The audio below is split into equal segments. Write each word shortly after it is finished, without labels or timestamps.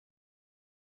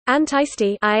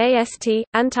Antyeshti, IAST,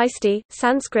 Antyeshti,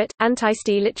 Sanskrit,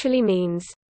 Antyeshti literally means,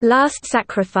 last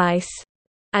sacrifice,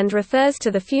 and refers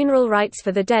to the funeral rites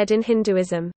for the dead in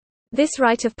Hinduism. This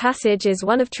rite of passage is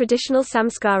one of traditional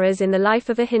samskaras in the life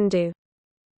of a Hindu.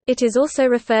 It is also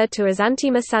referred to as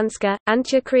Antima Sanskar,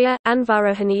 Antyakriya,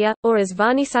 Anvarohaniya, or as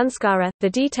Vani Sanskara. The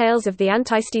details of the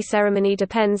Antyeshti ceremony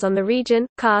depends on the region,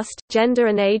 caste, gender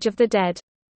and age of the dead.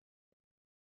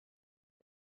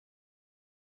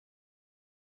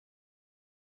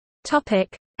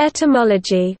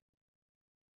 Etymology.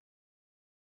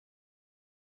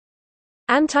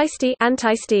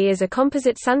 Antyeshti is a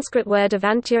composite Sanskrit word of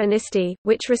antya and isti,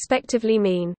 which respectively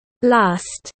mean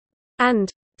last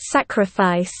and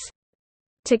sacrifice.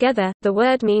 Together, the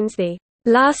word means the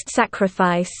last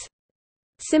sacrifice.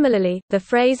 Similarly, the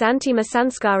phrase Antima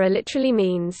Sanskara literally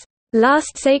means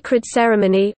last sacred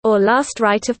ceremony, or last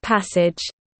rite of passage.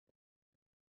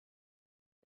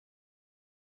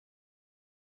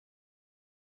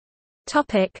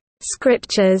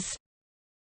 Scriptures.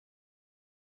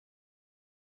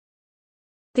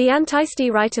 The Antyeshti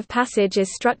rite of passage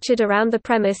is structured around the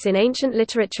premise in ancient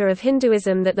literature of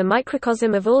Hinduism that the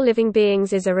microcosm of all living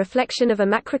beings is a reflection of a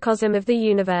macrocosm of the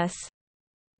universe.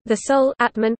 The soul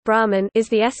Atman, Brahman, is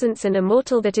the essence and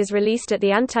immortal that is released at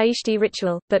the Antyeshti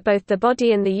ritual, but both the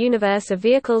body and the universe are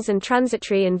vehicles and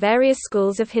transitory in various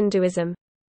schools of Hinduism.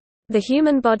 The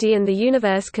human body and the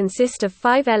universe consist of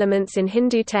 5 elements in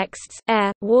Hindu texts: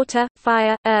 air, water,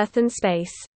 fire, earth and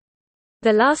space.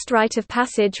 The last rite of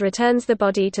passage returns the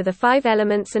body to the 5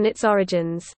 elements and its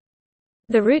origins.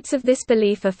 The roots of this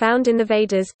belief are found in the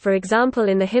Vedas, for example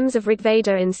in the hymns of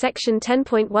Rigveda in section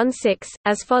 10.16,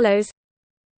 as follows.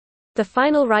 The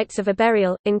final rites of a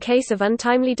burial, in case of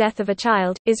untimely death of a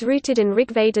child, is rooted in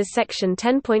Rigveda's section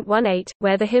 10.18,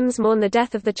 where the hymns mourn the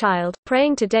death of the child,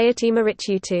 praying to deity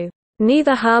Mritu to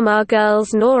neither harm our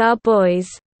girls nor our boys,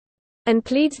 and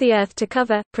pleads the earth to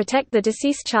cover, protect the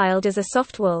deceased child as a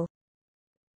soft wool.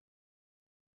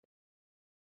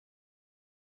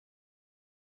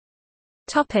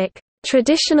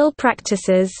 Traditional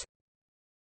practices.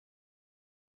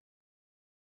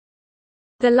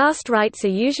 The last rites are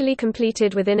usually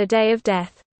completed within a day of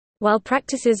death. While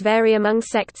practices vary among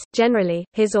sects, generally,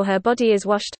 his or her body is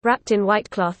washed, wrapped in white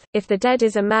cloth, if the dead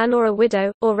is a man or a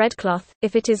widow, or red cloth.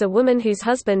 If it is a woman whose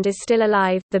husband is still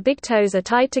alive, the big toes are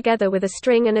tied together with a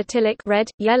string and a tilak red,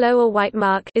 yellow or white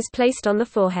mark is placed on the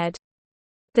forehead.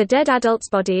 The dead adult's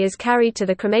body is carried to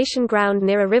the cremation ground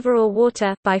near a river or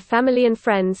water, by family and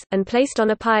friends, and placed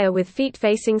on a pyre with feet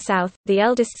facing south. The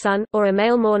eldest son, or a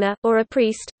male mourner, or a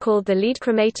priest, called the lead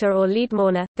cremator or lead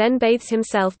mourner, then bathes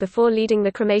himself before leading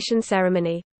the cremation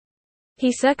ceremony.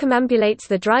 He circumambulates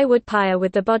the dry wood pyre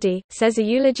with the body, says a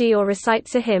eulogy or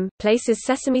recites a hymn, places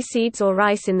sesame seeds or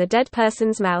rice in the dead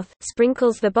person's mouth,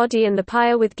 sprinkles the body and the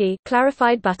pyre with ghee,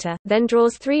 clarified butter, then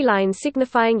draws 3 lines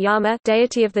signifying Yama,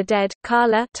 deity of the dead,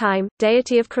 Kala, time,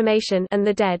 deity of cremation, and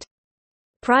the dead.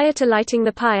 Prior to lighting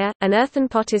the pyre, an earthen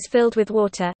pot is filled with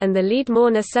water, and the lead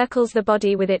mourner circles the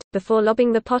body with it, before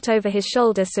lobbing the pot over his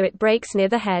shoulder so it breaks near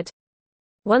the head.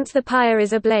 Once the pyre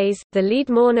is ablaze, the lead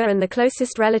mourner and the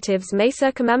closest relatives may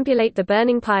circumambulate the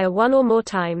burning pyre 1 or more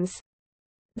times.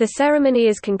 The ceremony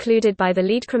is concluded by the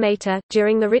lead cremator.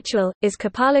 During the ritual, is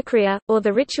Kapala Kriya, or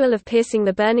the ritual of piercing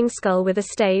the burning skull with a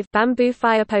stave bamboo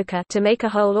fire poker to make a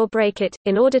hole or break it,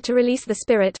 in order to release the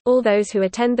spirit. All those who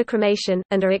attend the cremation,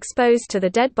 and are exposed to the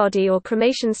dead body or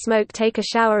cremation smoke take a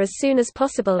shower as soon as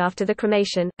possible after the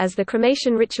cremation, as the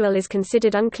cremation ritual is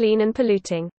considered unclean and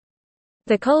polluting.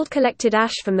 The cold collected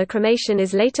ash from the cremation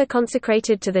is later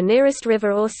consecrated to the nearest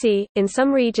river or sea. In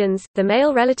some regions, the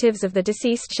male relatives of the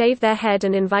deceased shave their head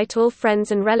and invite all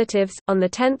friends and relatives, on the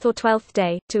 10th or 12th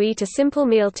day, to eat a simple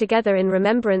meal together in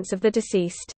remembrance of the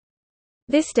deceased.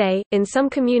 This day, in some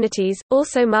communities,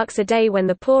 also marks a day when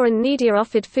the poor and needy are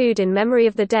offered food in memory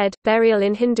of the dead. Burial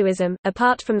in Hinduism.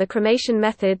 Apart from the cremation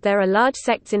method, there are large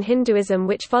sects in Hinduism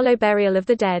which follow burial of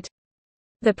the dead.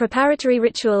 The preparatory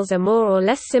rituals are more or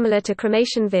less similar to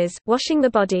cremation, viz., washing the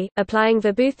body, applying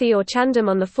vibhuti or chandam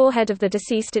on the forehead of the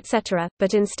deceased etc.,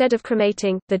 but instead of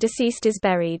cremating, the deceased is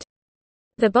buried.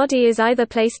 The body is either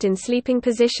placed in sleeping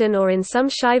position or in some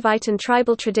Shaivite and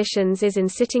tribal traditions is in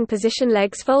sitting position,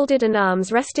 legs folded and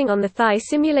arms resting on the thigh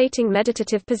simulating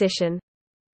meditative position.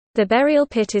 The burial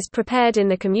pit is prepared in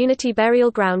the community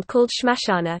burial ground called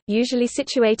shmashana, usually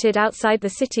situated outside the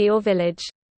city or village.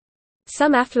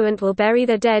 Some affluent will bury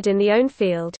their dead in the own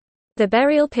field. The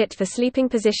burial pit for sleeping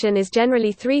position is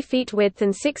generally 3 feet width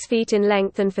and 6 feet in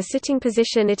length, and for sitting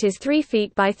position it is 3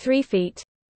 feet by 3 feet.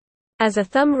 As a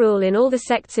thumb rule in all the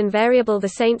sects invariable the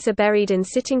saints are buried in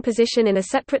sitting position in a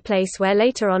separate place where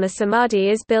later on a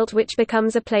samadhi is built which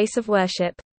becomes a place of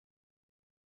worship.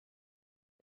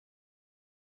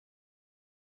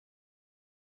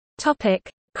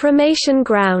 Cremation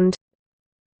ground.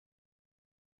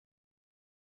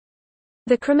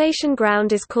 The cremation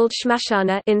ground is called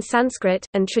shmashana in Sanskrit,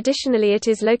 and traditionally it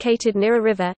is located near a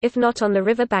river, if not on the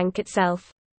river bank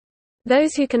itself.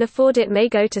 Those who can afford it may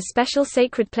go to special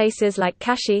sacred places like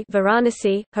Kashi,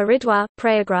 Varanasi, Haridwar,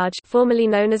 Prayagraj, formerly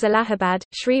known as Allahabad,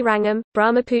 Sri Rangam,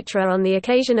 Brahmaputra on the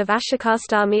occasion of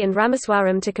Ashokastami and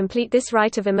Ramaswaram to complete this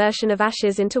rite of immersion of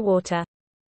ashes into water.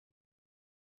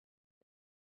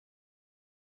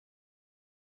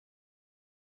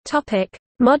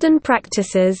 Modern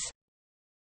practices.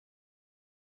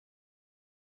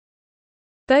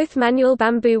 Both manual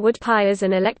bamboo wood pyres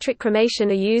and electric cremation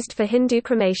are used for Hindu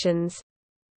cremations.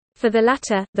 For the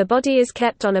latter, the body is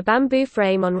kept on a bamboo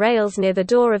frame on rails near the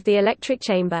door of the electric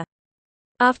chamber.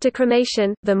 After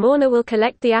cremation, the mourner will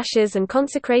collect the ashes and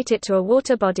consecrate it to a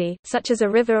water body, such as a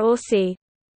river or sea.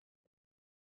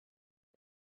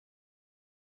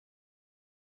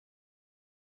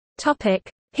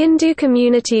 Hindu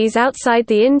communities outside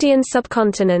the Indian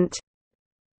subcontinent.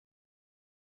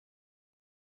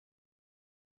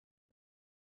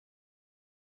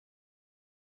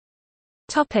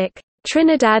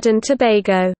 Trinidad and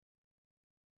Tobago.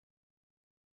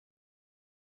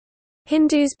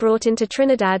 Hindus brought into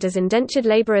Trinidad as indentured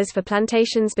labourers for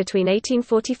plantations between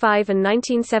 1845 and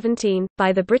 1917,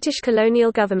 by the British colonial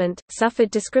government,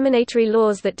 suffered discriminatory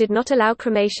laws that did not allow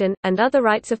cremation, and other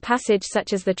rites of passage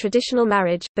such as the traditional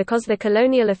marriage, because the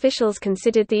colonial officials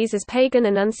considered these as pagan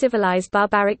and uncivilized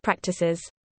barbaric practices.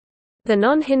 The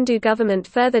non-Hindu government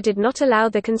further did not allow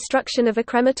the construction of a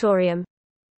crematorium.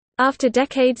 After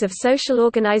decades of social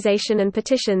organization and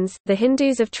petitions, the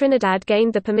Hindus of Trinidad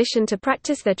gained the permission to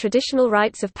practice their traditional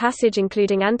rites of passage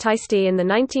including Antyeshti in the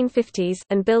 1950s,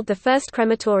 and build the first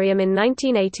crematorium in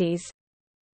 1980s.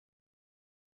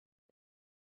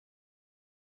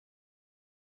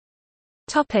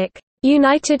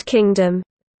 United Kingdom.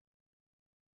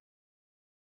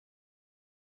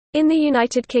 In the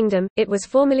United Kingdom, it was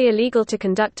formerly illegal to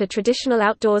conduct a traditional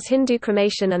outdoors Hindu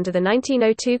cremation under the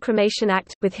 1902 Cremation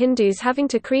Act, with Hindus having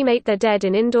to cremate their dead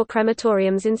in indoor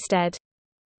crematoriums instead.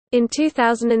 In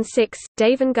 2006,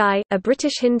 Dave and Guy, a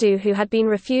British Hindu who had been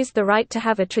refused the right to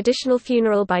have a traditional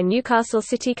funeral by Newcastle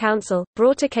City Council,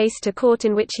 brought a case to court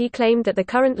in which he claimed that the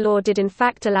current law did in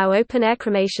fact allow open-air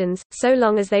cremations, so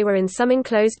long as they were in some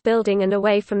enclosed building and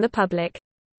away from the public.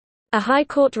 A High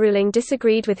Court ruling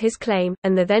disagreed with his claim,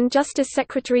 and the then Justice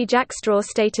Secretary Jack Straw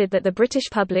stated that the British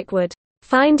public would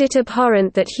find it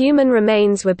abhorrent that human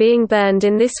remains were being burned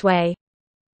in this way.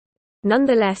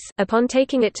 Nonetheless, upon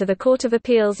taking it to the Court of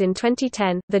Appeals in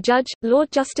 2010, the judge, Lord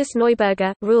Justice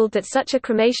Neuberger, ruled that such a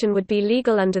cremation would be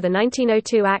legal under the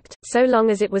 1902 Act, so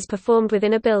long as it was performed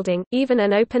within a building, even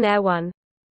an open-air one.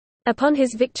 Upon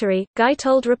his victory, Guy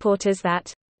told reporters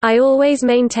that, "I always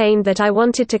maintained that I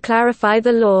wanted to clarify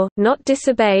the law, not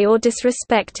disobey or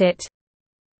disrespect it,"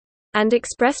 and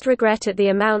expressed regret at the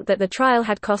amount that the trial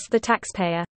had cost the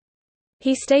taxpayer.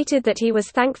 He stated that he was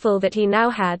thankful that he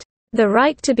now had the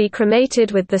right to be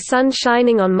cremated with the sun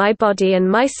shining on my body and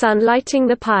my son lighting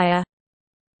the pyre.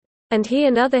 And he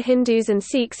and other Hindus and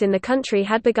Sikhs in the country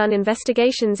had begun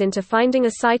investigations into finding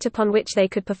a site upon which they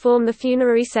could perform the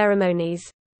funerary ceremonies.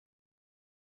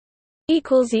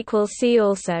 See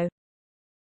also